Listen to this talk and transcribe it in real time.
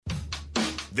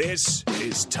This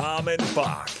is Tom and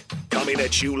Bock, coming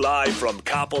at you live from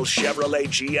Coppel Chevrolet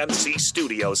GMC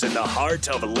Studios in the heart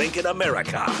of Lincoln,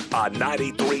 America, on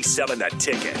 93.7 The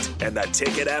Ticket and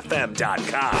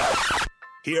theticketfm.com.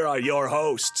 Here are your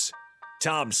hosts,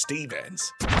 Tom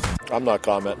Stevens. I'm not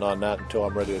commenting on that until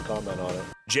I'm ready to comment on it.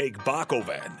 Jake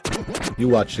Bockoven. You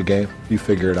watch the game. You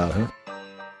figure it out, huh?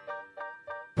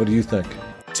 What do you think?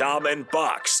 Tom and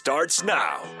Bock starts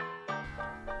now.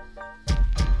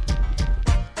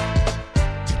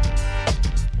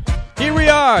 Here we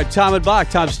are, Tom and Bock.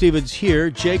 Tom Stevens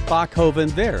here, Jake Bockoven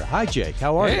there. Hi, Jake.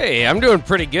 How are you? Hey, I'm doing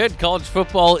pretty good. College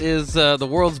football is the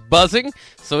world's buzzing,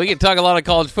 so we can talk a lot of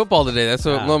college football today. That's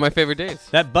one of my favorite days.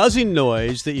 That buzzing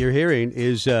noise that you're hearing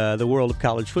is the world of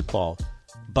college football.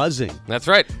 Buzzing. That's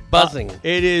right, buzzing.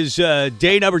 It is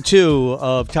day number 2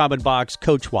 of Tom and Bock's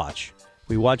Coach Watch.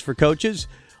 We watch for coaches,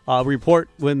 report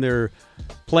when their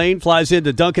plane flies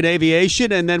into Duncan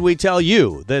Aviation, and then we tell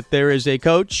you that there is a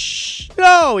coach.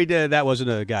 No, that wasn't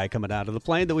a guy coming out of the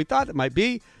plane that we thought it might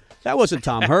be. That wasn't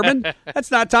Tom Herman. That's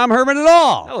not Tom Herman at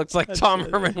all. That looks like Tom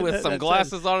Herman with some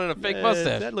glasses on and a fake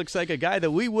mustache. That looks like a guy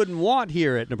that we wouldn't want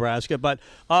here at Nebraska. But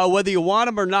whether you want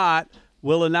him or not,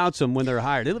 we'll announce them when they're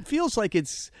hired. It feels like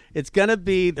there's going to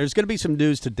be some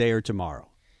news today or tomorrow.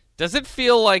 Does it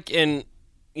feel like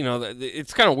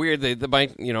it's kind of weird. They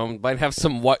might have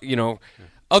some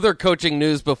other coaching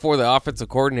news before the offensive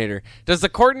coordinator. Does the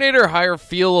coordinator hire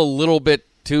feel a little bit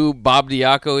too Bob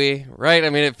Diaco-y, right? I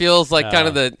mean, it feels like kind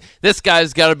of this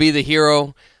guy's got to be the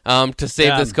hero to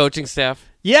save this coaching staff.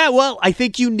 Yeah, well, I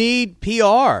think you need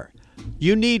PR.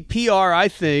 You need PR, I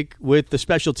think, with the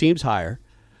special teams hire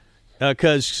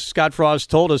because Scott Frost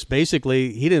told us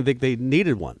basically he didn't think they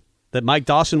needed one. That Mike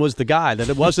Dawson was the guy, that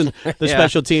it wasn't the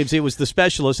special teams, it was the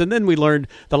specialists. And then we learned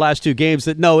the last 2 games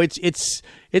that, no, it's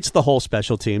the whole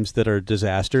special teams that are a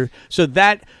disaster. So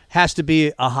that has to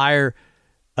be a hire,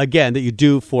 again, that you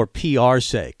do for PR's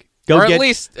sake.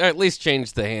 At least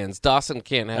change the hands. Dawson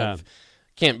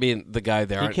can't be the guy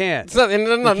there. He can't. It's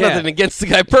nothing against the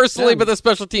guy personally, but the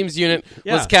special teams unit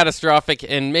was catastrophic,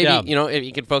 and maybe if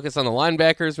you could focus on the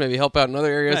linebackers, maybe help out in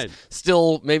other areas,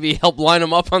 still maybe help line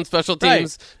them up on special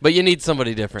teams, but you need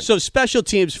somebody different. So special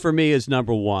teams for me is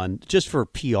number 1, just for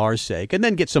PR's sake, and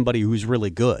then get somebody who's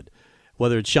really good,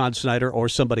 whether it's Sean Snyder or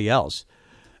somebody else.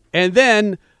 And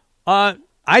then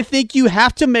I think you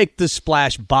have to make the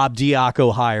splash Bob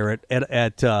Diaco hire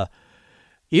at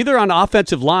either on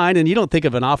offensive line, and you don't think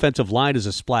of an offensive line as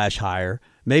a splash hire.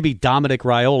 Maybe Dominic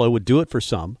Raiola would do it for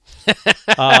some.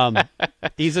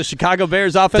 He's a Chicago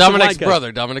Bears offensive line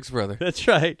coach. Dominic's brother. That's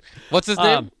right. What's his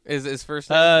name? Is his first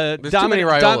name? There's too many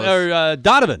Raiolas.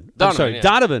 Donovan. I'm sorry, yeah.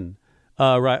 Donovan.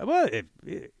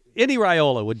 Any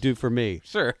Raiola would do for me.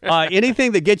 Sure.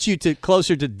 Anything that gets you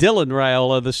closer to Dylan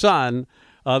Raiola, the son,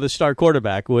 the star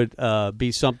quarterback, would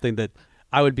be something that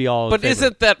I would be all in But favor.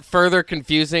 Isn't that further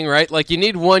confusing, right? Like, you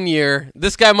need 1 year.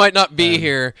 This guy might not be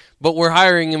here, but we're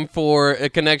hiring him for a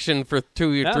connection for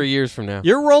 2 or 3 years from now.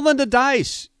 You're rolling the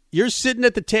dice. You're sitting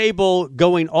at the table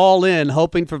going all in,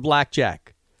 hoping for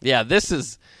blackjack. Yeah, this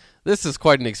is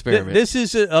quite an experiment. This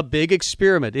is a big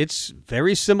experiment. It's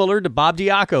very similar to Bob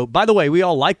Diaco. By the way, we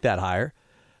all like that hire.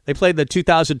 They played the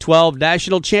 2012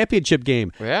 National Championship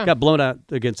game. Yeah. Got blown out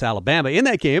against Alabama in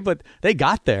that game, but they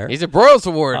got there. He's a Broyles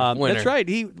Award winner. That's right.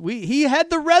 He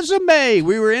had the resume.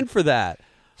 We were in for that.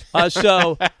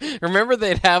 So remember,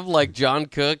 they'd have like John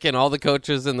Cook and all the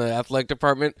coaches in the athletic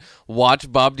department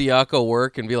watch Bob Diaco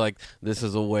work and be like, "This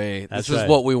is a way. This is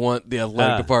what we want the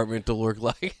athletic department to look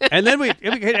like." And then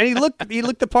he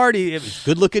looked the part. He was a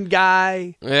good-looking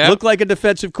guy. Looked like a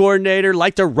defensive coordinator.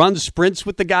 Liked to run sprints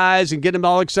with the guys and get them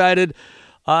all excited.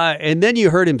 And then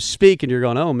you heard him speak, and you're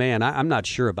going, "Oh man, I'm not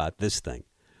sure about this thing.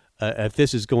 If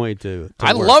this is going to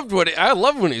I work." loved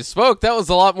when he spoke. That was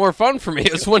a lot more fun for me.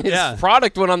 It was when his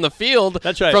product went on the field.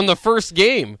 That's right. From the first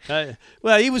game.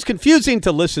 Well, he was confusing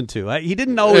to listen to. He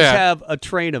didn't always have a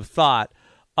train of thought.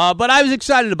 But I was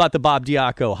excited about the Bob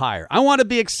Diaco hire. I want to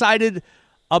be excited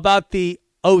about the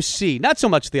OC, not so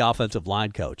much the offensive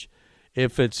line coach.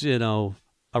 If it's, a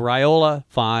Raiola,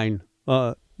 fine.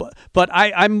 But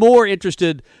I'm more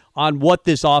interested on what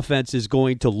this offense is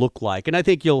going to look like. And I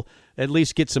think you'll at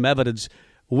least get some evidence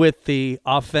with the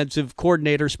offensive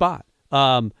coordinator spot.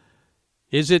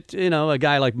 Is it, a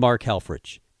guy like Mark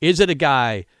Helfrich? Is it a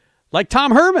guy like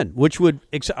Tom Herman, which would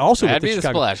also That'd with be the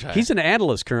Chicago. Splash hire. He's an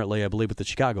analyst currently, I believe, with the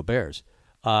Chicago Bears.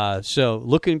 So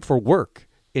looking for work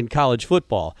in college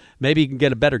football. Maybe he can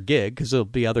get a better gig because there'll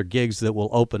be other gigs that will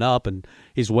open up, and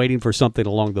he's waiting for something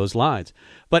along those lines.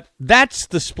 But that's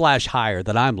the splash hire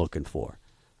that I'm looking for.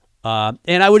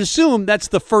 And I would assume that's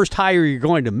the first hire you're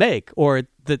going to make, or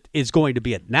that is going to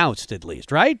be announced at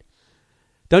least, right?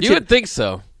 Don't you? You would think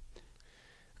so.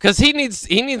 Because he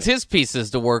needs his pieces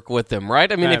to work with him,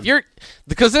 right? I mean,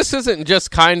 because this isn't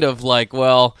just kind of like,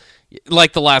 well,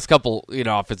 like the last couple,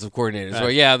 offensive coordinators,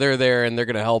 where they're there and they're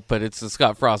going to help, but it's the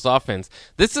Scott Frost offense.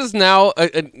 This is now,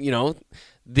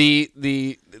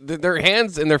 their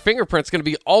hands and their fingerprints going to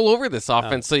be all over this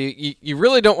offense. So you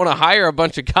really don't want to hire a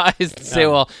bunch of guys and say,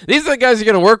 well, these are the guys you're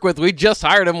going to work with. We just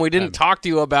hired them. We didn't talk to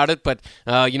you about it, but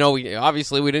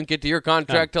we didn't get to your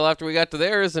contract till after we got to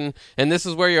theirs, and this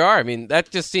is where you are. I mean, that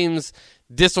just seems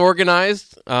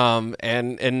disorganized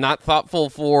and not thoughtful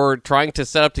for trying to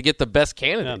set up to get the best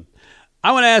candidate.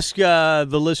 I want to ask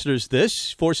the listeners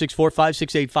this,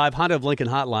 464-5685, Honda of Lincoln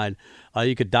hotline.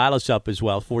 You could dial us up as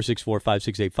well,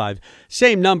 464-5685.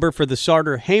 Same number for the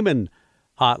Sartor-Heyman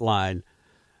hotline.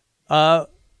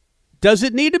 Does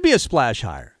it need to be a splash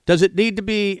hire? Does it need to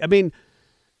be,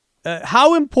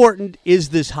 how important is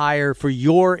this hire for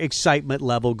your excitement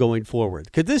level going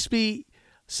forward? Could this be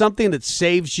something that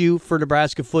saves you for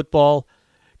Nebraska football?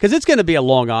 Because it's going to be a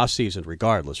long offseason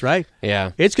regardless, right?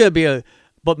 Yeah. It's going to be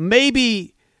but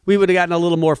maybe we would have gotten a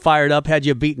little more fired up had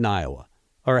you beaten Iowa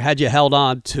or had you held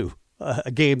on to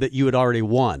a game that you had already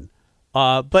won.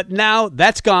 But now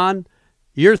that's gone.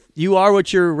 You are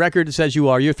what your record says you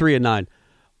are. You're 3-9.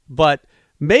 But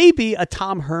maybe a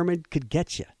Tom Herman could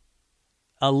get you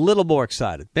a little more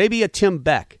excited. Maybe a Tim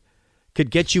Beck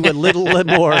could get you a little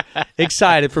more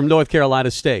excited from North Carolina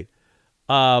State.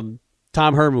 Tom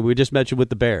Herman, we just mentioned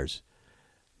with the Bears.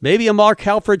 Maybe a Mark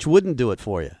Helfrich wouldn't do it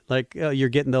for you. Like, you're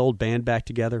getting the old band back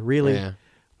together. Really? Yeah.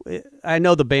 I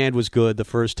know the band was good the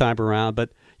first time around, but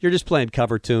you're just playing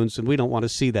cover tunes, and we don't want to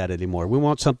see that anymore. We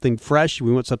want something fresh.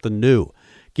 We want something new.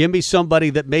 Give me somebody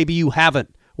that maybe you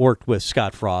haven't worked with,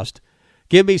 Scott Frost.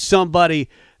 Give me somebody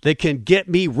that can get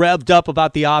me revved up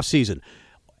about the offseason.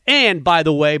 And, by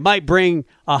the way, might bring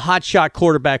a hotshot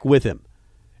quarterback with him.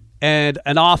 And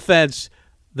an offense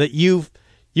that you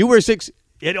were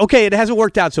it hasn't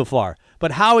worked out so far,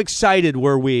 but how excited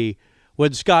were we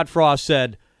when Scott Frost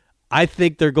said, I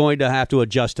think they're going to have to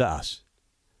adjust to us?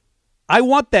 I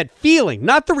want that feeling,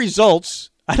 not the results.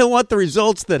 I don't want the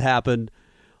results that happened,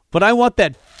 but I want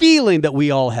that feeling that we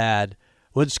all had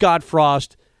when Scott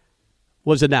Frost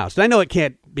was announced. And I know it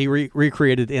can't be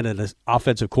recreated in an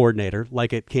offensive coordinator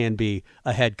like it can be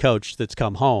a head coach that's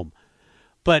come home,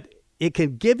 but it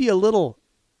can give you a little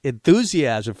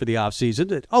enthusiasm for the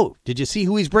offseason. Oh, did you see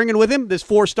who he's bringing with him? This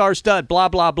 4-star stud, blah,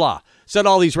 blah, blah. Set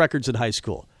all these records in high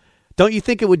school. Don't you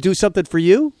think it would do something for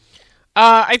you?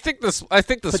 I think the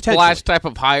splash type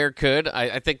of hire could.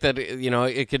 I think that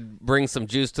it could bring some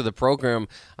juice to the program.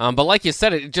 But like you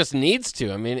said, it just needs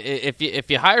to. I mean,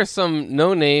 if you hire some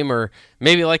no name, or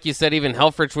maybe like you said, even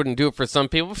Helfrich wouldn't do it for some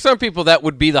people. For some people, that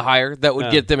would be the hire that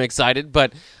would get them excited.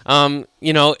 But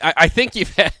I think you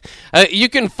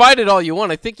can fight it all you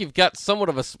want. I think you've got somewhat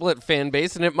of a split fan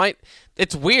base, and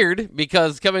it's weird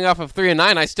because coming off of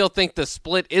 3-9, I still think the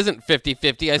split isn't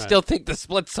 50-50. I still think the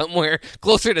split's somewhere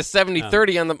closer to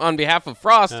 70-30 on behalf of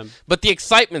Frost, but the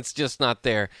excitement's just not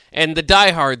there. And the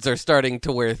diehards are starting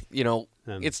to wear,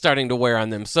 it's starting to wear on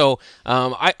them. So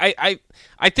I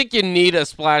think you need a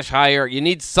splash hire. You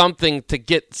need something to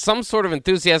get some sort of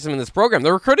enthusiasm in this program.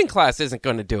 The recruiting class isn't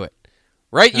going to do it.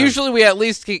 Right? Usually we at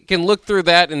least can look through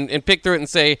that and pick through it and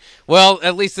say, well,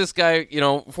 at least this guy,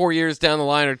 4 years down the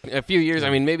line or a few years,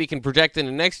 maybe can project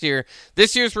into next year.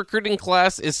 This year's recruiting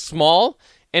class is small,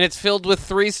 and it's filled with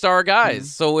 3-star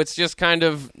guys. So it's just kind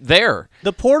of there.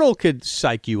 The portal could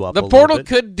psych you up a little bit. The portal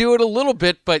could do it a little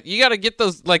bit, but you got to get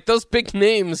those big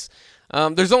names.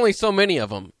 There's only so many of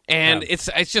them. And it's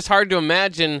just hard to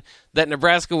imagine that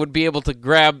Nebraska would be able to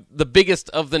grab the biggest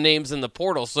of the names in the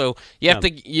portal. So you have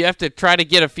to try to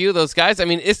get a few of those guys. I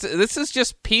mean, this is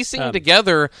just piecing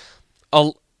together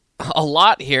a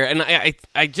lot here, and I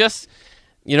just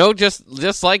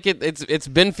just like it's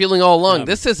been feeling all along.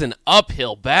 This is an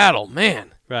uphill battle,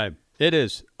 man. Right, it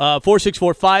is.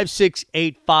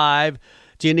 464-5685.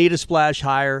 Do you need a splash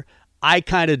hire? I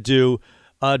kind of do.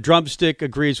 Drumstick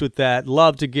agrees with that.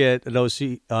 Love to get an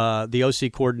the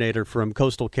OC coordinator from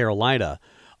Coastal Carolina.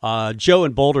 Joe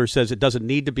in Boulder says it doesn't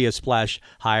need to be a splash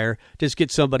hire. Just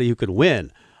get somebody who can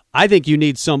win. I think you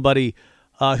need somebody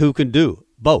who can do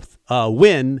both,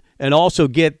 win and also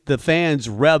get the fans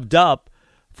revved up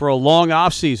for a long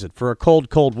offseason, for a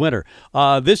cold winter.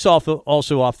 This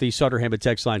also off the Sartor-Heyman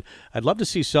text line. I'd love to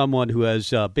see someone who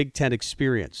has Big Ten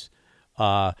experience,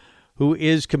 who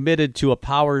is committed to a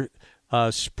power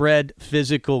spread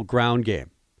physical ground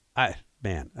game. I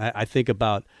think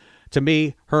about, to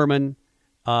me, Herman,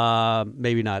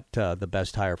 maybe not the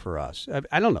best hire for us.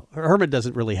 I don't know. Herman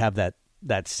doesn't really have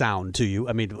that sound to you.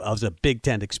 I mean, as a Big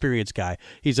Ten experience guy,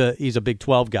 he's a Big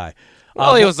 12 guy.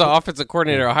 Well, he was the offensive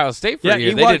coordinator at Ohio State for a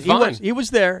year. They did fine. He was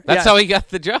there. That's how he got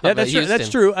the job. Yeah, that's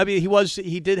true. I mean,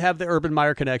 he did have the Urban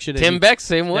Meyer connection. Tim Beck,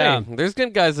 same way. Yeah. There's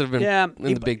good guys that have been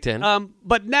in the Big Ten.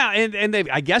 But now, and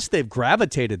I guess they've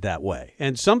gravitated that way,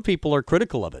 and some people are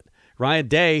critical of it. Ryan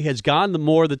Day has gone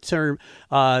the term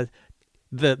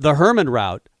the Herman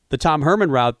route, the Tom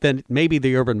Herman route, than maybe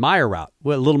the Urban Meyer route,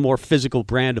 with a little more physical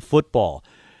brand of football.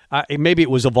 Maybe it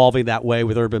was evolving that way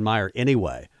with Urban Meyer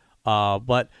anyway,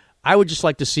 but I would just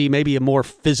like to see maybe a more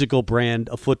physical brand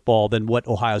of football than what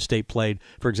Ohio State played,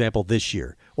 for example, this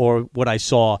year, or what I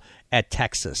saw at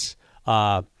Texas.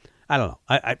 I don't know.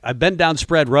 I've been down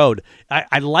spread road.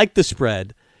 I like the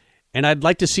spread, and I'd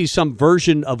like to see some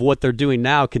version of what they're doing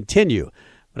now continue.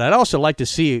 But I'd also like to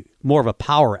see more of a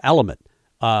power element,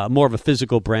 more of a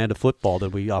physical brand of football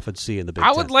than we often see in the Big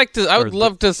Ten. I would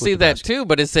love to see that too.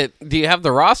 But do you have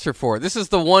the roster for it? This is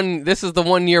the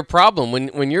 1 year problem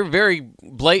when you're very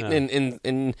blatant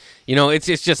and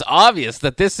it's just obvious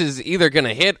that this is either going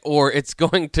to hit or it's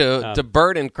going to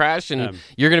burn and crash, and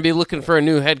you're going to be looking for a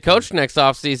new head coach next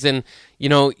offseason.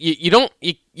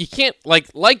 You can't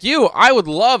like you. I would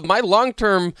love my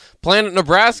long-term plan at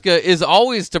Nebraska is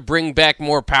always to bring back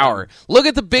more power. Look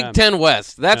at the Big Ten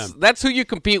West. That's who you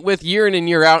compete with year in and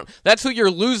year out. That's who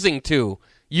you're losing to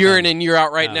year in and year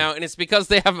out right now, and it's because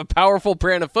they have a powerful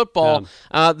brand of football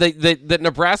that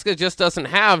Nebraska just doesn't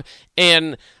have.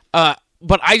 And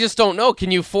but I just don't know. Can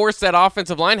you force that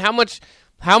offensive line? How much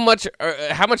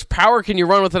power can you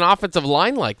run with an offensive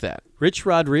line like that? Rich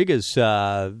Rodriguez,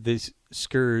 this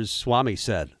Skurs Swami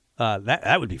said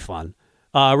that would be fun.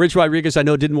 Rich Rodriguez, I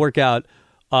know, didn't work out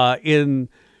in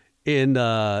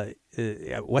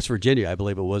West Virginia. I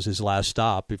believe it was his last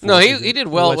stop. No, he did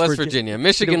well at West Virginia.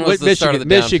 Michigan was the start of the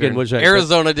Michigan downturn. was right.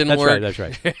 Arizona didn't work. That's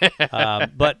right.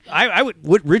 But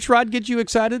would Rich Rod get you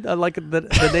excited? Like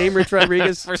the name Rich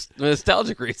Rodriguez for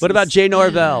nostalgic reasons. What about Jay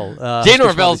Norvell? Jay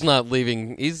Norvell's not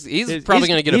leaving. He's probably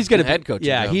going to get a head coach.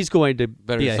 Yeah, he's going to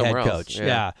be a head else. coach.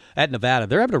 Yeah, at Nevada,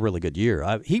 they're having a really good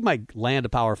year. He might land a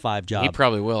Power 5 job. He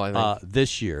probably will. I think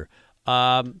this year.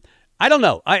 I don't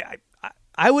know.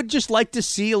 I would just like to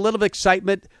see a little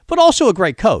excitement, but also a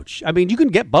great coach. I mean, you can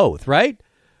get both, right?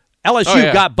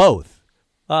 LSU got both.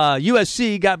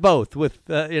 USC got both with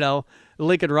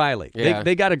Lincoln Riley. Yeah.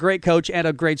 They got a great coach and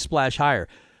a great splash hire.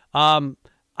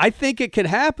 I think it can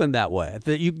happen that way,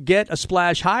 that you get a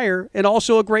splash hire and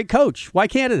also a great coach. Why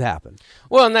can't it happen?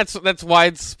 Well, and that's why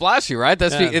it's splashy, right?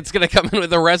 It's going to come in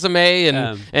with a resume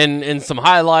and some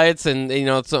highlights and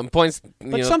some points,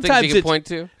 things you can point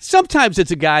to. Sometimes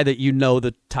it's a guy that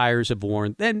the tires have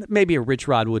worn. Then maybe a Rich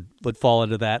Rod would fall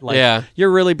into that.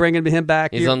 You're really bringing him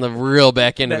back. He's on the real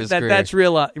back end of his career. That's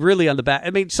really on the back. I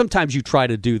mean, sometimes you try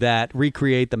to do that,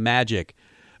 recreate the magic.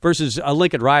 Versus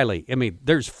Lincoln Riley, I mean,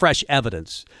 there's fresh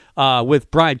evidence. With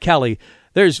Brian Kelly,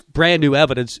 there's brand new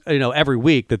evidence, every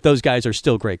week that those guys are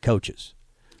still great coaches.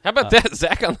 How about that,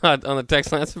 Zach, on the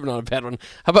text line? That's not a bad one.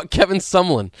 How about Kevin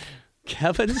Sumlin?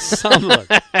 Kevin Sumlin.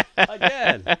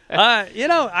 Again.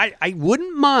 I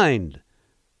wouldn't mind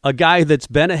a guy that's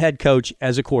been a head coach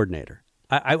as a coordinator.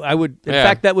 I would, in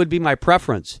fact, that would be my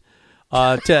preference,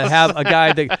 to have a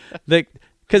guy that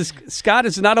because Scott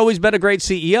has not always been a great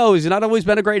CEO. He's not always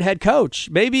been a great head coach.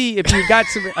 Maybe if you got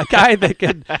a guy that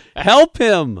can help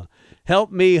him,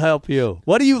 help me, help you.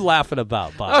 What are you laughing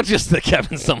about, Bob? Oh, just the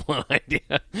Kevin Sumlin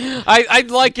idea.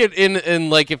 I'd like it in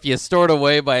like if you store it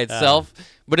away by itself.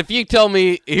 But if you tell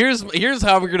me, here's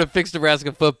how we're going to fix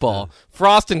Nebraska football,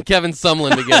 Frost and Kevin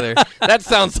Sumlin together, that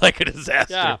sounds like a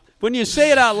disaster. Yeah. When you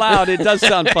say it out loud, it does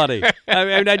sound funny. I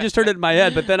mean, I just heard it in my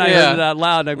head, but then I heard it out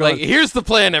loud. And I'm going, here's the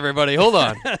plan, everybody. Hold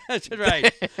on. That's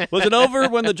right. Was it over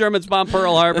when the Germans bombed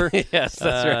Pearl Harbor? Yes,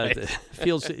 that's right.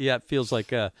 It feels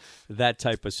like that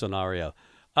type of scenario.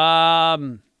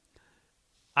 I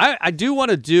do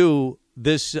want to do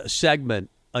this segment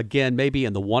again, maybe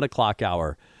in the 1 o'clock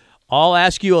hour. I'll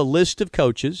ask you a list of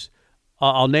coaches.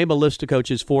 I'll name a list of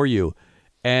coaches for you,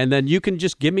 and then you can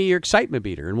just give me your excitement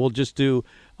meter, and we'll just do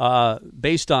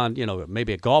based on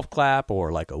maybe a golf clap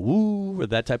or like a woo or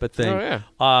that type of thing. Oh,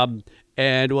 yeah.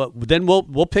 And then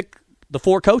we'll pick the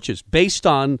 4 coaches based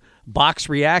on Bock's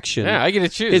reaction. Yeah, I get to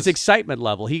choose his excitement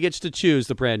level. He gets to choose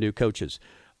the brand new coaches.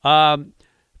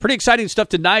 Pretty exciting stuff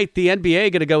tonight. The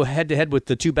NBA going to go head to head with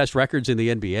the 2 best records in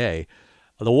the NBA.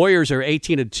 The Warriors are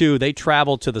 18-2. They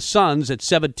travel to the Suns at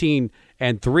 17-3.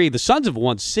 The Suns have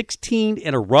won 16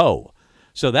 in a row,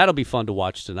 so that'll be fun to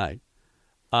watch tonight.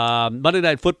 Monday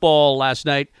Night Football last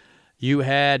night. You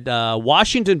had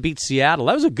Washington beat Seattle.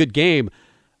 That was a good game,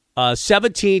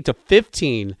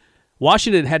 17-15.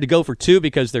 Washington had to go for 2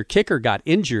 because their kicker got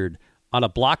injured on a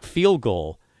blocked field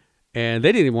goal, and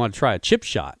they didn't even want to try a chip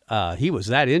shot. He was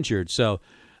that injured, so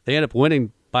they ended up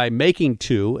winning by making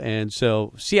 2, and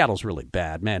so Seattle's really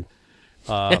bad, man.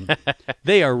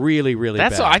 They are really, really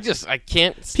bad. I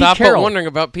can't stop but wondering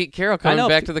about Pete Carroll coming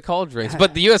back to the college ranks.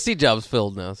 But the USC job's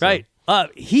filled now. So. Right.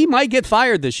 He might get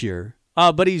fired this year,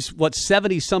 but he's,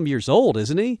 70-some years old,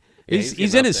 isn't he? Yeah,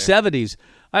 he's in his 70s.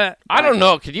 I don't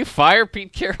know. Could you fire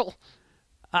Pete Carroll?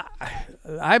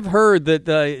 I've heard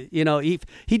that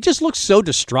he just looks so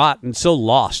distraught and so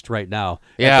lost right now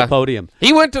at the podium.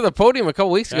 He went to the podium a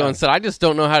couple weeks ago and said, "I just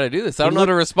don't know how to do this. I don't know how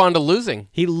to respond to losing."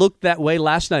 He looked that way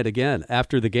last night again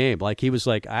after the game. Like he was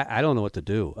like, "I don't know what to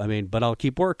do. I mean, but I'll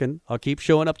keep working. I'll keep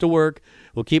showing up to work.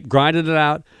 We'll keep grinding it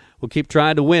out. We'll keep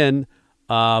trying to win."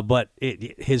 But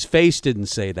his face didn't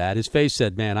say that. His face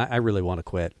said, "Man, I really want to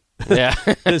quit. Yeah,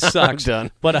 this sucks. I'm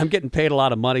done. But I'm getting paid a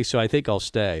lot of money, so I think I'll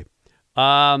stay."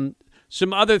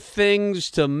 Some other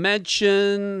things to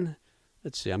mention.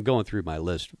 Let's see. I'm going through my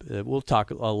list. We'll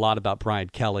talk a lot about Brian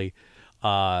Kelly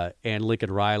and Lincoln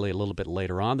Riley a little bit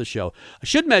later on the show. I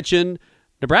should mention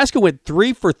Nebraska went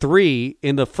 3 for 3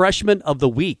 in the Freshman of the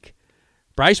Week.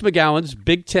 Bryce McGowan's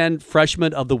Big Ten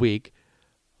Freshman of the Week.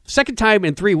 Second time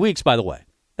in 3 weeks, by the way.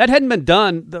 That hadn't been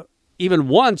done even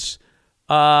once.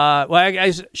 I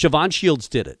guess Siobhan Shields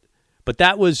did it. But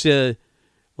that was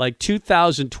like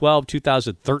 2012,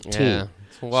 2013. Yeah,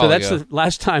 so that's the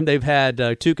last time they've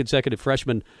had 2 consecutive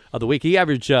Freshmen of the Week. He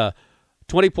averaged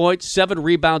 20 points, 7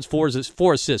 rebounds, 4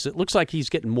 assists. It looks like he's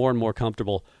getting more and more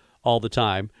comfortable all the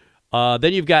time.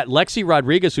 Then you've got Lexi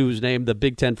Rodriguez, who was named the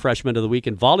Big Ten Freshman of the Week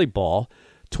in volleyball.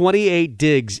 28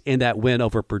 digs in that win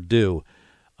over Purdue.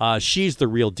 She's the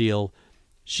real deal.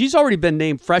 She's already been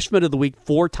named Freshman of the Week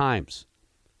 4 times.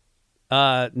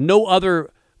 No other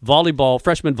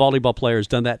freshman volleyball player has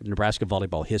done that in Nebraska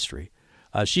volleyball history.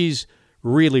 She's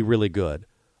really, really good.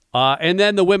 And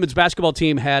then the women's basketball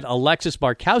team had Alexis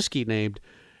Markowski named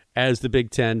as the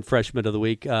Big Ten Freshman of the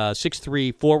Week.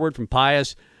 6'3" forward from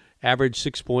Pius, averaged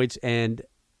 6 points and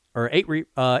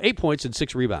 8 points and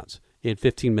 6 rebounds in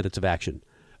 15 minutes of action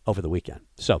over the weekend.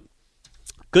 So,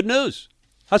 good news.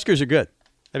 Huskers are good.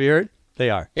 Have you heard?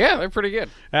 They are. Yeah, they're pretty good.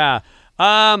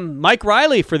 Mike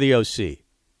Riley for the OC.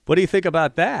 What do you think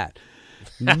about that?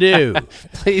 No.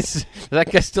 Please, does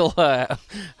that guy still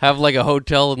have like a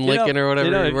hotel in Lincoln or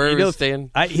whatever, where he's staying?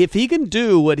 If he can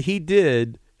do what he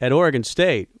did at Oregon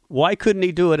State, why couldn't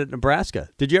he do it at Nebraska?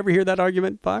 Did you ever hear that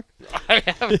argument, Bock? I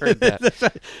have heard that.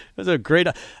 It was a great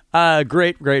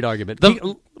argument.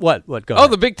 What? Go ahead. Oh,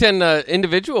 the Big Ten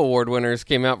individual award winners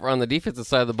came out on the defensive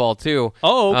side of the ball, too.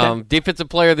 Oh, okay. Defensive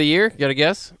player of the year, you got a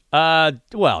guess?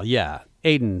 Well, yeah.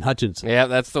 Aiden Hutchinson. Yeah,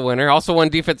 that's the winner. Also won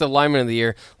Defensive Lineman of the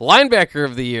Year. Linebacker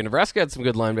of the Year. Nebraska had some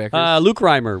good linebackers. Luke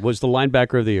Reimer was the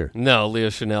linebacker of the year. No, Leo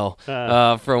Chanel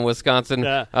from Wisconsin.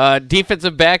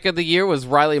 Defensive Back of the Year was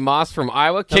Riley Moss from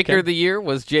Iowa. Kicker of the Year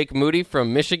was Jake Moody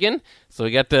from Michigan. So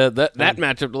we got that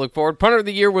matchup to look forward. Punter of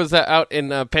the Year was out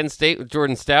in Penn State with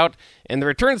Jordan Stout. And the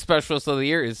return specialist of the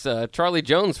year is Charlie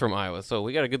Jones from Iowa. So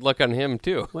we got a good look on him,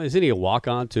 too. Well, isn't he a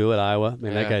walk-on, too, at Iowa? I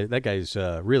mean, that guy's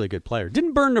a really good player.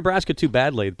 Didn't burn Nebraska too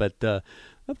badly, but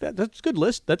that's a good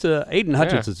list. That's Aiden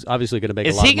Hutchinson's obviously going to make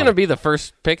a lot of money. Is he going to be the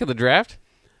first pick of the draft?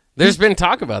 There's been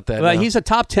talk about that. Well, he's a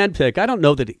top 10 pick. I don't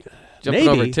know that he... Jumping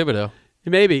over Thibodeau.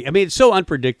 Maybe. I mean, it's so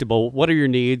unpredictable. What are your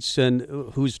needs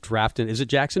and who's drafting? Is it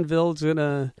Jacksonville?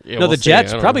 The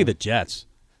Jets. Probably the Jets.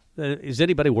 Is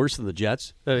anybody worse than the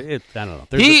Jets? I don't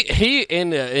know. He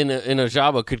in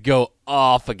Ojabo could go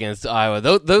off against Iowa.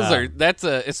 That's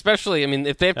especially. I mean,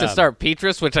 if they have to start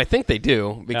Petrus, which I think they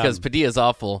do because Padilla's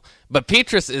awful, but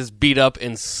Petrus is beat up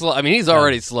and slow. I mean, he's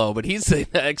already slow, but he's an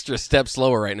extra step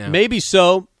slower right now. Maybe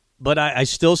so, but I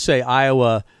still say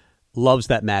Iowa loves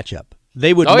that matchup.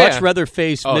 They would much rather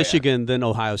face Michigan than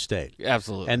Ohio State.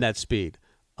 Absolutely, and that speed.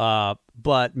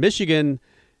 But Michigan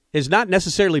is not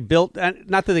necessarily built.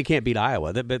 Not that they can't beat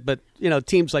Iowa, but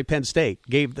teams like Penn State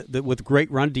with great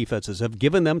run defenses have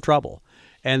given them trouble,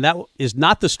 and that is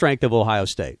not the strength of Ohio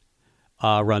State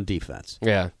run defense.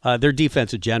 Yeah, their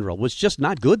defense in general was just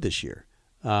not good this year.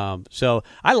 So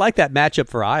I like that matchup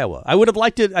for Iowa. I would have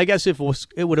liked it, I guess, if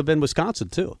it would have been Wisconsin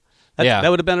too. That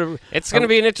would have been It's going to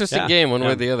be an interesting game one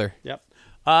way or the other. Yep.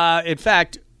 In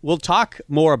fact, we'll talk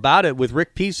more about it with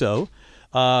Rick Pizzo.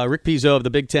 Rick Pizzo of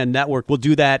the Big Ten Network. We'll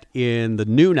do that in the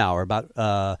noon hour, about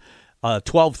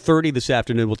 12:30 this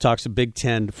afternoon. We'll talk some Big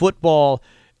Ten football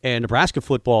and Nebraska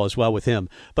football as well with him.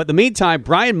 But in the meantime,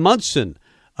 Brian Munson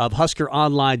of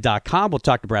HuskerOnline.com. We'll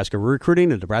talk Nebraska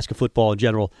recruiting and Nebraska football in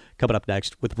general coming up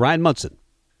next with Brian Munson.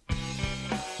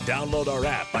 Download our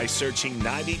app by searching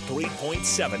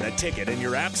 93.7 The Ticket in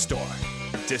your app store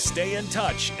to stay in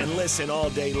touch and listen all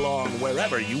day long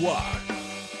wherever you are.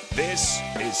 This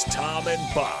is Tom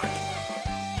and Bock.